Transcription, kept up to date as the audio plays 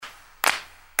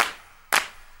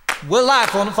Well,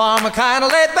 life on the farm, a kind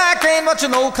of laid back. Ain't much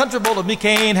an old country boy that me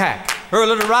can't hack.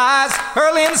 Early to rise,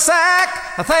 early in the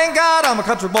sack. I thank God I'm a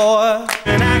country boy.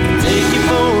 And I can take you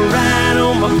for a ride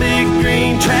on my big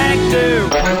green tractor.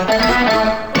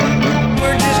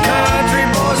 We're just country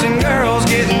boys and girls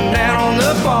getting down on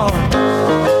the farm.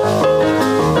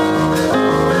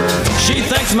 She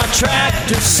thinks my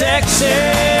tractor's sexy.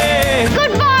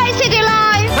 Goodbye, city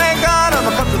life. Thank God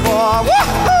I'm a country boy.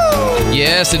 Woo-hoo!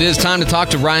 Yes, it is time to talk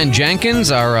to Ryan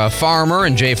Jenkins, our farmer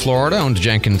in Jay, Florida, owns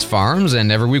Jenkins Farms,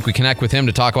 and every week we connect with him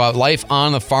to talk about life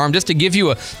on the farm, just to give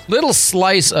you a little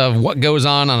slice of what goes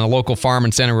on a local farm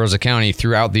in Santa Rosa County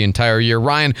throughout the entire year.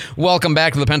 Ryan, welcome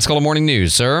back to the Pensacola Morning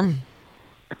News, sir.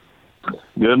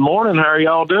 Good morning. How are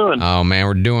y'all doing? Oh, man,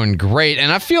 we're doing great.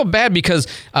 And I feel bad because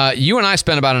you and I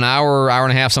spent about an hour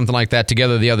and a half, something like that,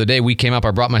 together the other day. We came up.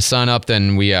 I brought my son up.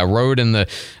 Then we rode in the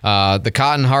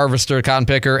cotton harvester, cotton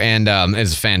picker, and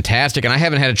it's fantastic. And I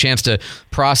haven't had a chance to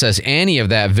process any of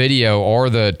that video or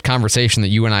the conversation that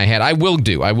you and I had. I will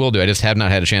do. I just have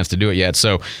not had a chance to do it yet.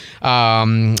 So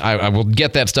I will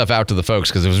get that stuff out to the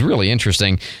folks because it was really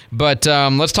interesting. But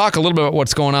let's talk a little bit about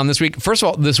what's going on this week. First of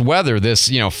all, this weather, this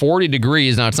 40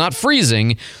 degrees. Now, it's not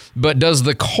freezing, but does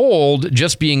the cold,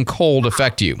 just being cold,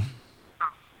 affect you?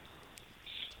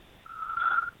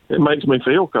 It makes me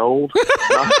feel cold.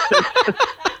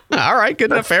 All right,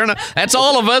 good enough, fair enough. That's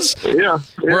all of us. Yeah.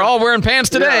 We're all wearing pants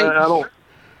today. Yeah,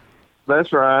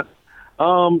 that's right.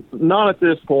 Not at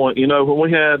this point. When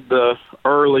we had the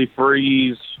early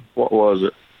freeze, what was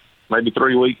it? Maybe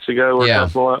 3 weeks ago or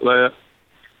something like that.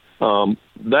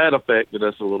 That affected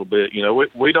us a little bit.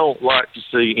 We don't like to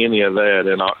see any of that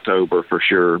in October for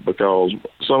sure, because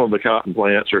some of the cotton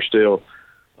plants are still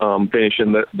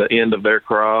finishing the end of their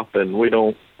crop, and we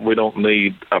don't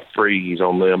need a freeze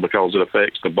on them because it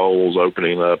affects the bolls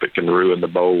opening up. It can ruin the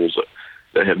bolls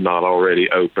that have not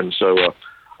already opened. So a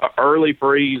early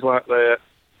freeze like that,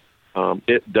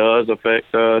 it does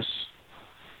affect us.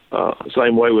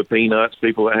 Same way with peanuts,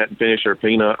 people that hadn't finished their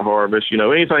peanut harvest.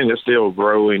 Anything that's still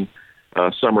growing,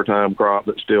 summertime crop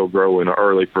that's still growing, an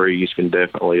early freeze can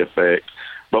definitely affect.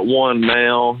 But one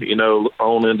now,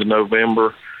 on into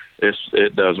November,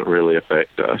 it doesn't really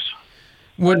affect us.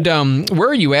 Where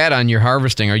are you at on your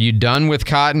harvesting? Are you done with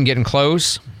cotton, getting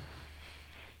close?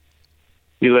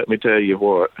 You let me tell you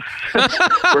what.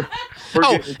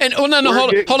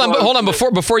 Hold on.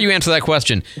 Before you answer that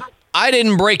question, I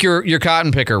didn't break your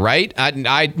cotton picker, right?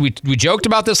 We joked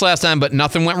about this last time, but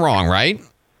nothing went wrong, right?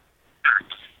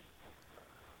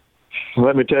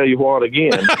 Let me tell you what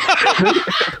again.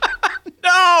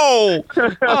 No!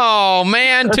 Oh,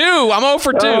 man, 2. I'm 0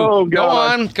 for 2. Oh, go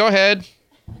on. Go ahead.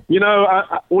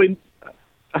 My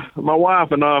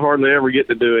wife and I hardly ever get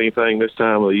to do anything this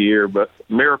time of the year, but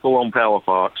Miracle on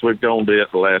Palafox, we've gone to it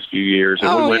the last few years,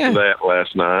 and we went to that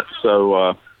last night.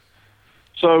 So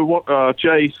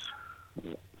Chase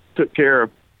took care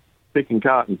of picking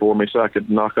cotton for me so I could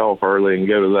knock off early and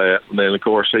go to that. And then, of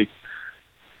course,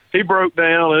 he broke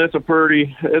down, and it's a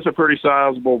pretty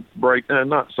sizable breakdown.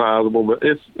 Not sizable, but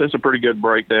it's a pretty good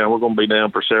breakdown. We're going to be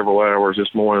down for several hours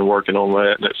this morning working on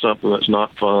that, and it's something that's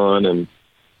not fun. And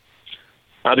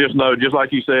I just know, just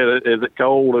like you said, is it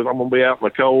cold? If I'm going to be out in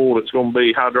the cold, it's going to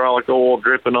be hydraulic oil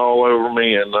dripping all over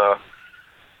me, and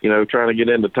trying to get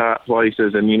into tight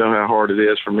places, and you know how hard it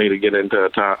is for me to get into a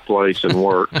tight place and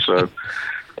work. So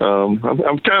I'm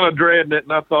kind of dreading it,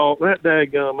 and I thought, that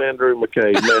daggum Andrew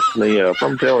McKay messed me up.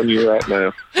 I'm telling you right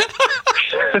now.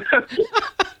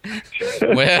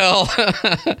 Well,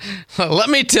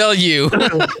 let me tell you.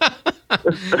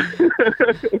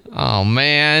 Oh,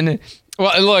 man.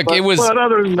 Well, look, it was. But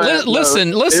other than that,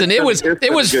 listen. It was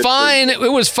fine. Thing.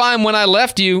 It was fine when I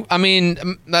left you. I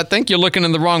mean, I think you're looking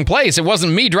in the wrong place. It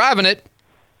wasn't me driving it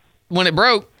when it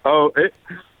broke. Oh,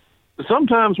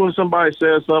 sometimes when somebody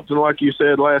says something like you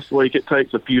said last week, it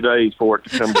takes a few days for it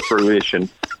to come to fruition.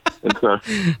 And so,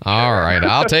 all right,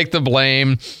 I'll take the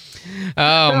blame.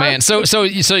 Oh, man. So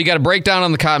you got to break down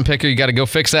on the cotton picker. You got to go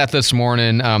fix that this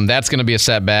morning. That's going to be a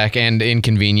setback and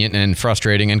inconvenient and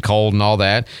frustrating and cold and all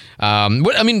that.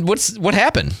 What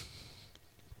happened?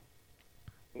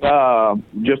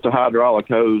 Just a hydraulic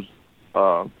hose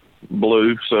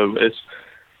blew. So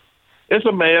it's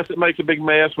a mess. It makes a big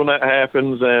mess when that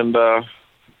happens. And, I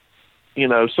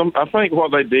think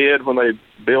what they did when they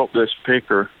built this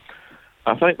picker,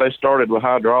 I think they started with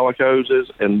hydraulic hoses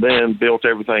and then built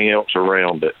everything else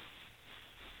around it.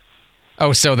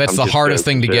 Oh, so that's the hardest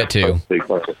thing to get to.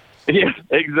 Yeah,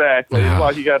 exactly. It's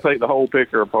like you got to take the whole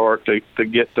picker apart to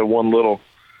get to one little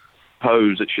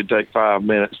hose. It should take 5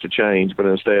 minutes to change, but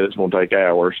instead it's going to take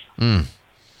hours.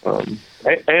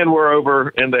 And we're over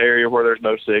in the area where there's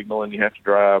no signal and you have to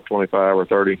drive 25 or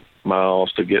 30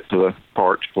 miles to get to the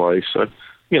parts place. So,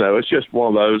 it's just one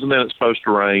of those. And then it's supposed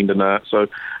to rain tonight. So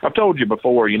I've told you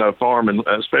before, farming,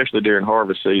 especially during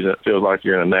harvest season, it feels like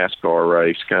you're in a NASCAR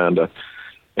race kind of.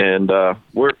 And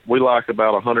we like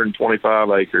about 125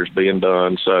 acres being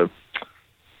done. So,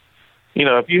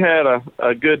 if you had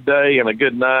a good day and a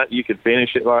good night, you could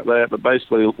finish it like that. But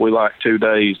basically, we like 2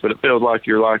 days. But it feels like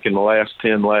you're like in the last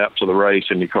 10 laps of the race,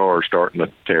 and your car is starting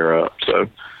to tear up. So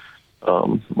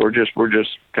we're just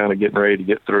kind of getting ready to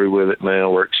get through with it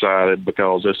now. We're excited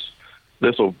because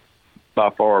this will by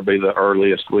far be the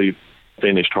earliest we've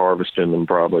finished harvesting in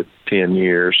probably 10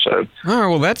 years. So,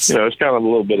 that's it's kind of a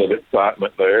little bit of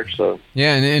excitement there. So,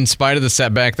 yeah, and in spite of the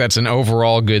setback, that's an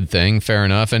overall good thing. Fair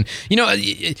enough. And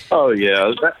oh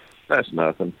yeah, that's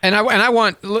nothing. And I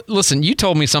want listen. You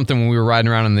told me something when we were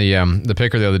riding around in the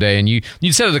picker the other day, and you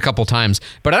said it a couple times,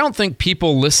 but I don't think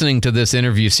people listening to this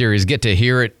interview series get to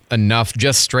hear it enough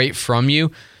just straight from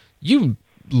you. You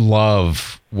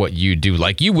love what you do.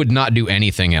 Like you would not do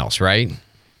anything else, right?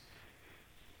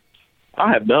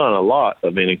 I have done a lot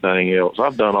of anything else.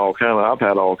 I've had all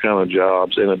kind of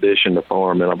jobs in addition to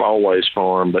farming. I've always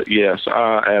farmed, but yes,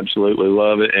 I absolutely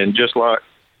love it. And just like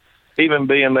even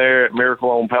being there at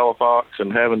Miracle on Palafox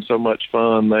and having so much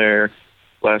fun there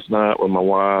last night with my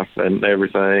wife and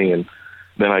everything, and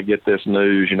then I get this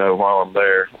news, while I'm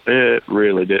there, it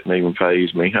really didn't even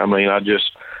faze me. I mean,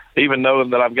 even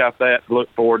knowing that I've got that to look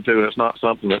forward to, and it's not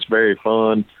something that's very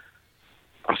fun,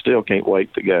 I still can't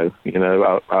wait to go.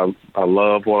 I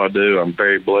love what I do. I'm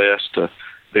very blessed to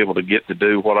be able to get to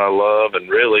do what I love. And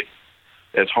really,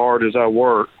 as hard as I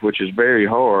work, which is very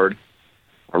hard,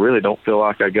 I really don't feel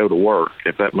like I go to work,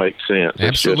 if that makes sense.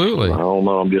 Absolutely. I don't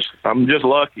know. I'm just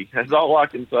lucky. That's all I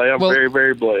can say. I'm very,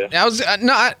 very blessed.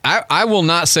 I will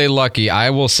not say lucky. I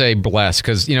will say blessed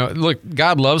because, look,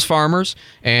 God loves farmers,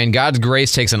 and God's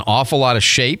grace takes an awful lot of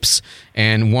shapes.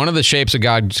 And one of the shapes of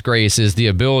God's grace is the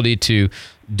ability to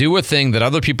do a thing that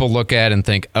other people look at and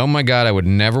think, oh my God, I would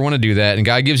never want to do that. And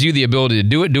God gives you the ability to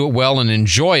do it well, and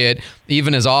enjoy it,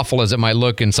 even as awful as it might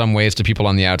look in some ways to people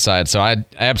on the outside. So I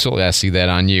see that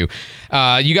on you.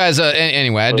 You guys,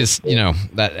 anyway, I just,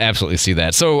 that absolutely see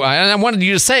that. So I wanted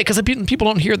you to say it because people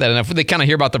don't hear that enough. They kind of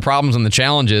hear about the problems and the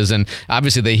challenges, and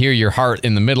obviously they hear your heart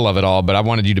in the middle of it all, but I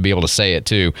wanted you to be able to say it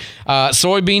too.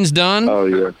 Soybeans done? Oh,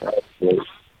 yeah, absolutely.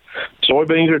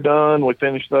 Soybeans are done. We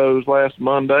finished those last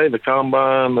Monday. The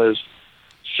combine is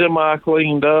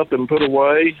semi-cleaned up and put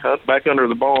away, back under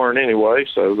the barn anyway,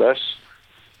 so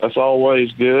that's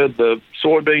always good. The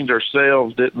soybeans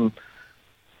ourselves didn't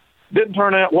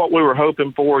turn out what we were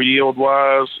hoping for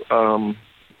yield-wise.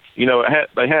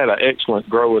 They had an excellent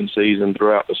growing season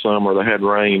throughout the summer. They had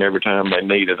rain every time they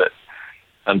needed it.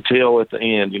 Until at the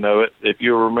end, if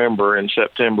you remember in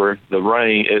September, the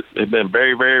rain, it had been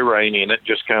very, very rainy, and it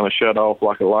just kind of shut off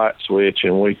like a light switch,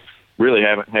 and we really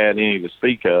haven't had any to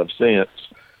speak of since.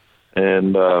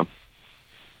 And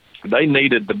they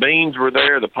needed, the beans were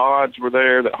there, the pods were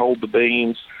there that hold the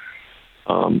beans.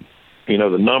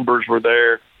 The numbers were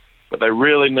there, but they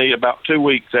really need, about 2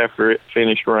 weeks after it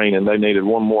finished raining, they needed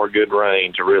one more good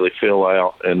rain to really fill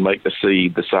out and make the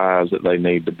seed the size that they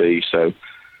need to be. So,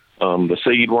 the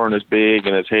seed weren't as big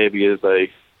and as heavy as they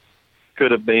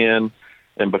could have been,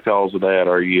 and because of that,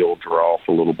 our yields were off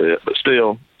a little bit. But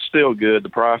still good. The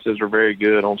prices are very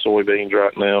good on soybeans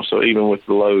right now, so even with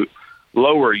the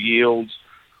lower yields,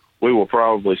 we will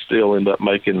probably still end up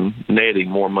netting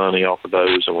more money off of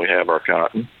those than we have our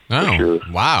cotton. Oh, sure.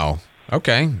 Wow.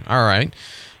 Okay. All right.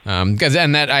 And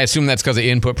that, I assume that's because of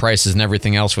input prices and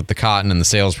everything else with the cotton and the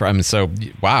sales price. I mean, so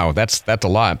wow, that's a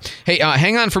lot. Hey,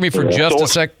 hang on for me for just a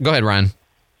sec. Go ahead, Ryan.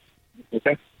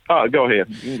 Okay. Go ahead.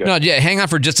 Go. No, yeah, hang on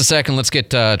for just a second. Let's get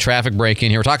traffic break in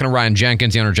here. We're talking to Ryan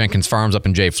Jenkins, the owner of Jenkins Farms up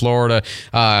in Jay, Florida.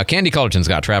 Candy Cullerton's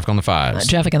got Traffic on the Fives.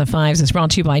 Traffic on the Fives is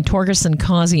brought to you by Torgerson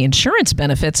Causey Insurance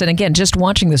Benefits. And again, just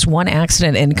watching this one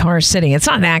accident in Car City. It's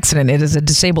not an accident. It is a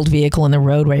disabled vehicle in the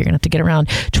roadway. You're going to have to get around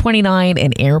 29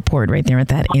 and Airport right there at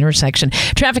that intersection.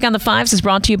 Traffic on the Fives is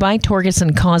brought to you by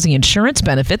Torgerson Causey Insurance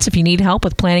Benefits. If you need help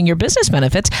with planning your business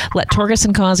benefits, let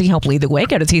Torgerson Causey help lead the way.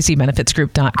 Go to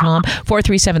tcbenefitsgroup.com,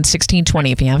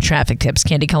 437-1620 if you have traffic tips.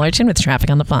 Candy Cullerton with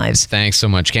Traffic on the Fives. Thanks so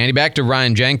much, Candy. Back to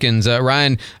Ryan Jenkins.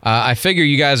 Ryan, I figure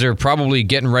you guys are probably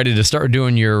getting ready to start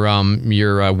doing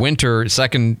your winter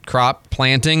second crop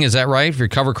planting. Is that right? For your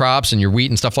cover crops and your wheat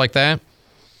and stuff like that?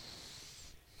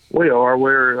 We are.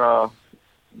 We're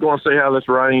going to see how this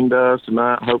rain does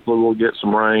tonight. Hopefully we'll get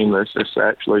some rain. It's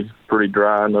actually pretty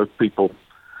dry. I know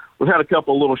we've had a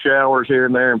couple of little showers here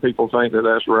and there, and people think that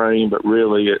that's rain, but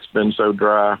really it's been so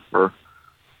dry for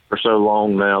for so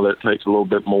long now that it takes a little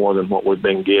bit more than what we've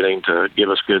been getting to give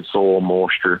us good soil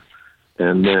moisture.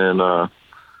 And then,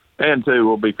 and too,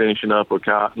 we'll be finishing up with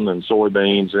cotton and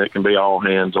soybeans, and it can be all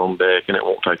hands on deck, and it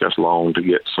won't take us long to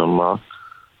get some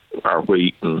our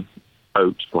wheat and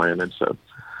oats planted. So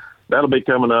that'll be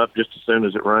coming up just as soon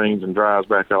as it rains and dries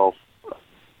back off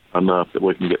enough that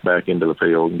we can get back into the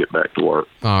field and get back to work.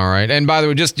 All right. And by the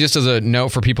way, just as a note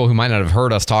for people who might not have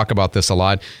heard us talk about this a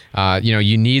lot,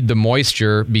 you need the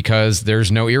moisture because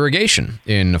there's no irrigation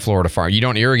in the Florida farm. You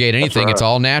don't irrigate anything. Right. It's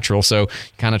all natural. So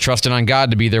kind of trusting on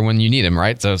God to be there when you need him,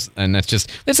 right? So, and that's just,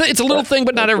 it's a little thing,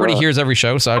 but not everybody hears every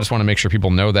show. So I just want to make sure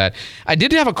people know that. I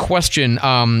did have a question,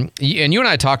 and you and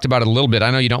I talked about it a little bit.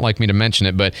 I know you don't like me to mention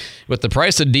it, but with the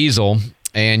price of diesel,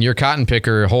 and your cotton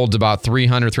picker holds about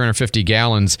 350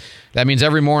 gallons. That means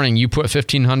every morning you put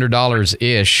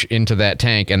 $1,500-ish into that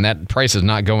tank, and that price is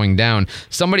not going down.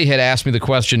 Somebody had asked me the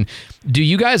question, do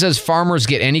you guys as farmers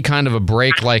get any kind of a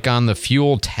break like on the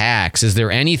fuel tax? Is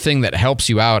there anything that helps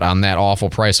you out on that awful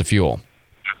price of fuel?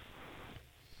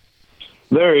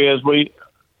 There is. We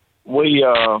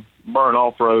burn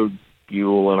off-road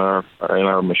fuel in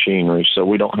our machinery, so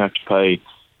we don't have to pay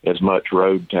as much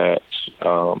road tax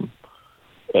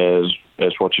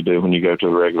as what you do when you go to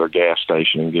a regular gas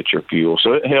station and get your fuel.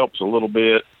 So it helps a little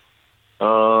bit.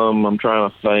 I'm trying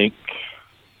to think.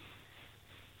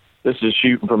 This is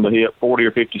shooting from the hip, 40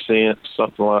 or 50 cents,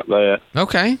 something like that.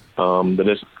 Okay.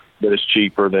 That is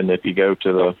cheaper than if you go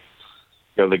to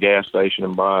the gas station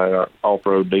and buy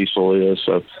off-road diesel is.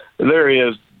 So there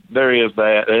is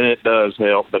that, and it does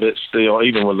help, but it's still,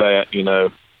 even with that,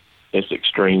 it's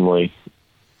extremely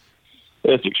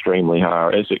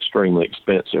high. It's extremely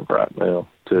expensive right now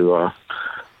to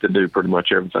do pretty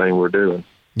much everything we're doing.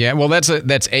 Yeah, well, that's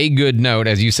a good note,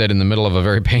 as you said, in the middle of a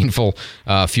very painful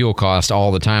fuel cost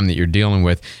all the time that you're dealing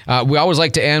with. We always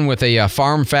like to end with a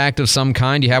farm fact of some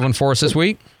kind. You have one for us this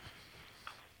week?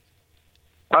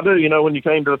 I do. When you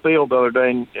came to the field the other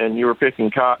day and you were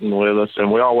picking cotton with us,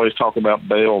 and we always talk about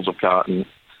bales of cotton.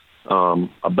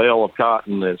 A bale of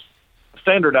cotton is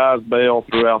standardized bale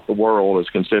throughout the world is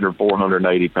considered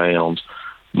 480 pounds.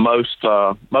 Most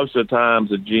of the times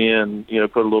the gin,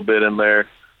 put a little bit in there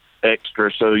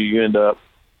extra, so you end up,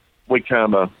 we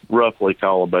kind of roughly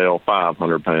call a bale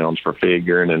 500 pounds for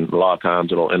figuring, and a lot of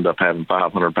times it'll end up having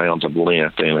 500 pounds of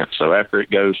length in it. So after it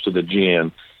goes to the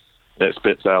gin, it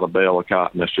spits out a bale of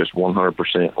cotton that's just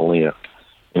 100% length,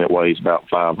 and it weighs about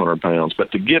 500 pounds.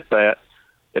 But to get that,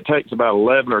 it takes about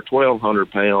 1,100 or 1,200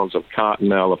 pounds of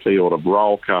cotton out of the field, of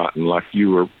raw cotton, like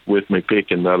you were with me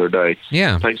picking the other day.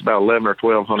 Yeah. It takes about 1,100 or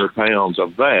 1,200 pounds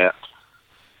of that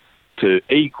to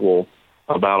equal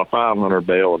about a 500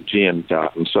 bale of gin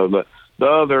cotton. So the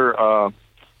other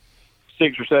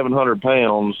 600 or 700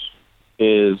 pounds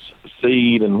is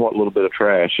seed and what little bit of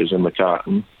trash is in the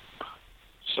cotton.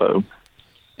 So.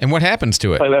 And what happens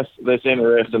to it? That's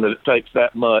interesting that it takes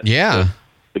that much. Yeah.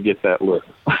 To get that look.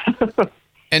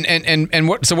 And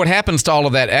what happens to all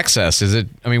of that excess?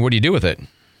 What do you do with it?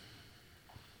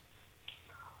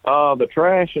 The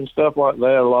trash and stuff like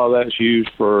that, a lot of that's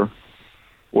used for,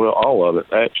 all of it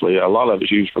actually. A lot of it's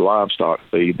used for livestock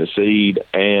feed, the seed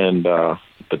and the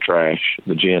trash,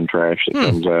 the gin trash that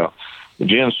comes out.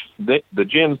 The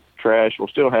gin trash will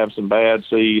still have some bad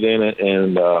seed in it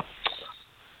and a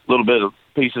little bit of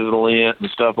pieces of lint and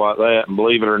stuff like that, and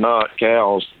believe it or not,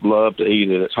 cows love to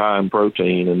eat it. It's high in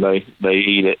protein, and they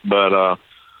eat it. But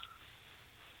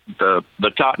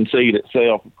the cotton seed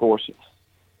itself, of course,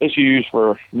 it's used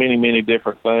for many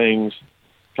different things.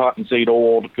 Cottonseed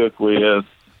oil to cook with.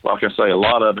 Like I say, a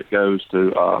lot of it goes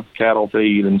to cattle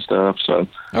feed and stuff, so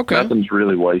nothing's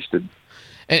really wasted.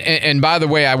 And by the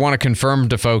way, I want to confirm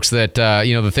to folks that,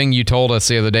 the thing you told us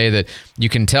the other day, that you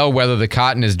can tell whether the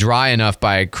cotton is dry enough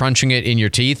by crunching it in your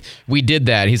teeth. We did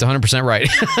that. He's 100% right.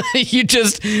 you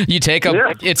take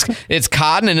it's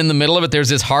cotton, and in the middle of it, there's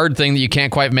this hard thing that you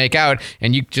can't quite make out,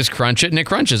 and you just crunch it and it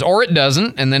crunches, or it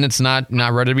doesn't, and then it's not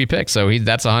ready to be picked. So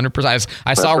that's 100%.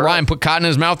 I saw Ryan put cotton in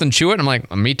his mouth and chew it, and I'm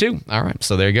like, me too. All right.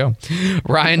 So there you go.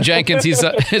 Ryan Jenkins, he's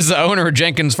the owner of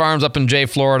Jenkins Farms up in Jay,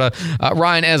 Florida.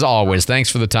 Ryan, as always, thanks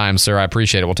for the time, sir. I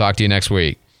appreciate it. We'll talk to you next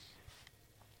week.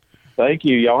 Thank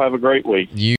you. Y'all have a great week.